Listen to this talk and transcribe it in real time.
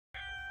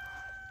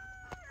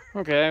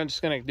Okay, I'm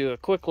just gonna do a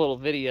quick little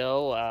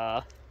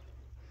video.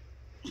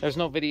 There's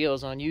no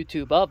videos on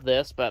YouTube of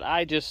this, but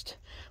I just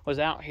was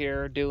out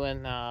here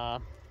doing,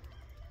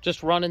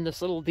 just running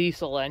this little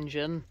diesel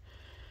engine,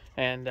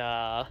 and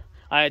I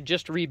had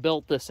just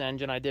rebuilt this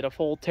engine. I did a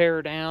full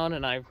tear down,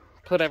 and I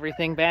put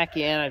everything back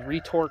in. I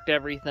retorqued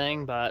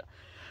everything, but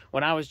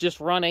when I was just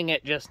running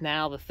it just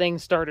now, the thing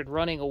started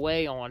running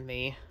away on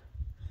me.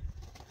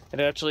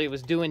 It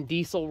was doing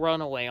diesel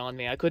runaway on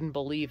me. I couldn't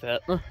believe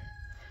it.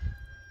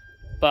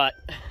 But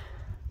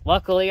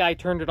luckily, I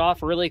turned it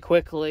off really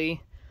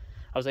quickly.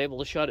 I was able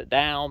to shut it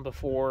down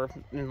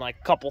in like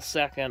a couple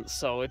seconds,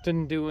 so it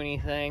didn't do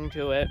anything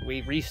to it.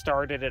 We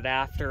restarted it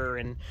after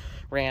and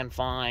ran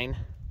fine.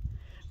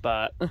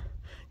 But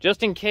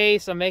just in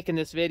case I'm making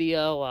this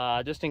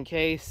video, just in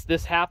case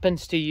this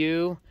happens to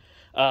you,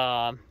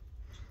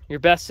 your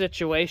best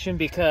situation,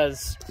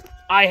 because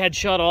I had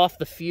shut off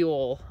the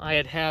fuel.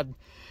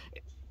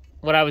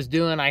 What I was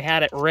doing, I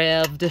had it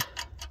revved.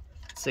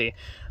 Let's see.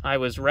 I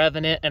was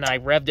revving it, and I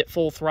revved it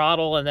full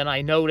throttle, and then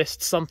I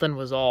noticed something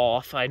was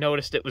off. I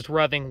noticed it was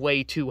revving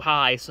way too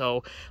high,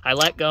 so I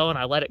let go, and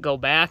I let it go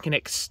back, and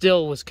it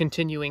still was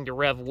continuing to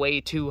rev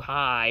way too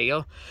high,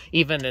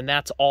 and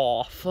that's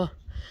off.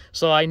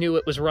 So I knew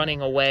it was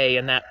running away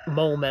in that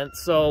moment.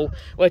 So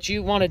what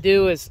you want to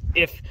do is,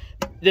 if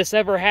this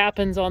ever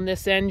happens on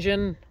this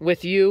engine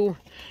with you,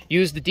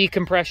 use the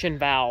decompression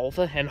valve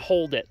and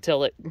hold it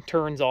till it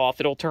turns off.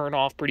 It'll turn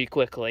off pretty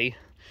quickly.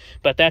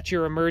 But that's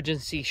your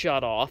emergency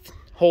shut-off.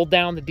 Hold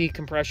down the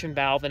decompression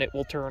valve and it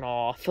will turn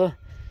off.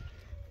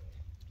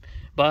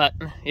 But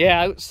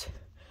yeah,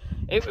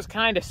 it was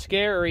kind of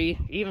scary,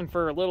 even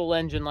for a little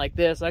engine like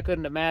this. I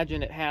couldn't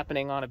imagine it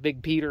happening on a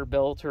big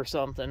Peterbilt or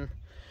something.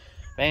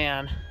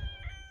 Man.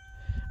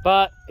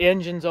 But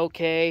engine's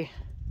okay.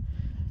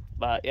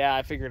 But yeah,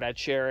 I figured I'd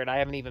share it. I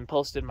haven't even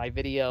posted my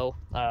video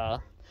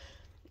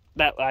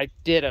that I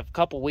did a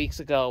couple weeks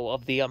ago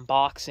of the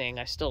unboxing.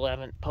 I still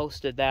haven't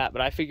posted that, but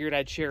I figured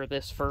I'd share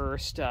this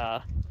first.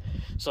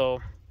 So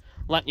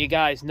letting you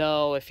guys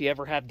know, if you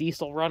ever have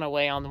diesel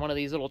runaway on one of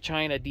these little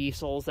China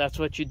diesels, that's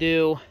what you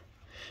do,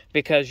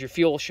 because your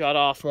fuel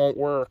shut-off won't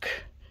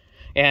work,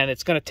 and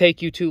it's going to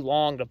take you too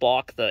long to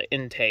block the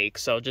intake.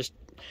 So just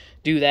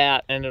do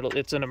that, and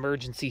it's an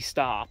emergency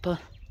stop.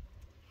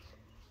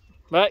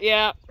 But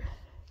yeah,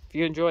 if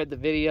you enjoyed the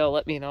video,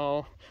 let me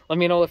know. Let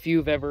me know if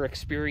you've ever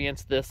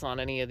experienced this on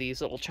any of these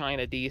little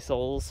China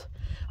diesels.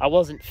 I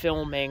wasn't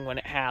filming when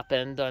it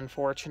happened,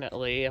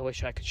 unfortunately. I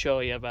wish I could show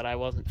you, but I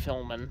wasn't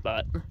filming.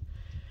 But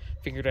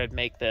figured I'd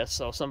make this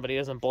so somebody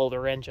doesn't blow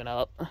their engine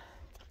up.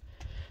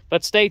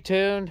 But stay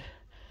tuned.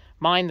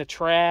 Mind the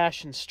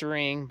trash and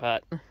string,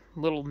 but a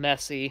little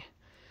messy.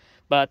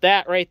 But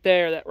that right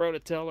there, that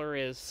rototiller,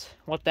 is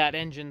what that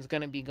engine's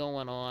going to be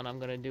going on. I'm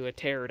going to do a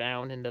tear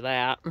down into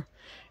that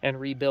and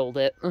rebuild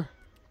it.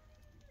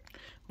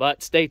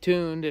 But stay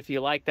tuned if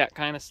you like that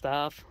kind of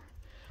stuff.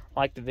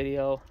 Like the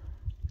video.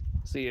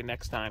 See you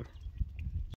next time.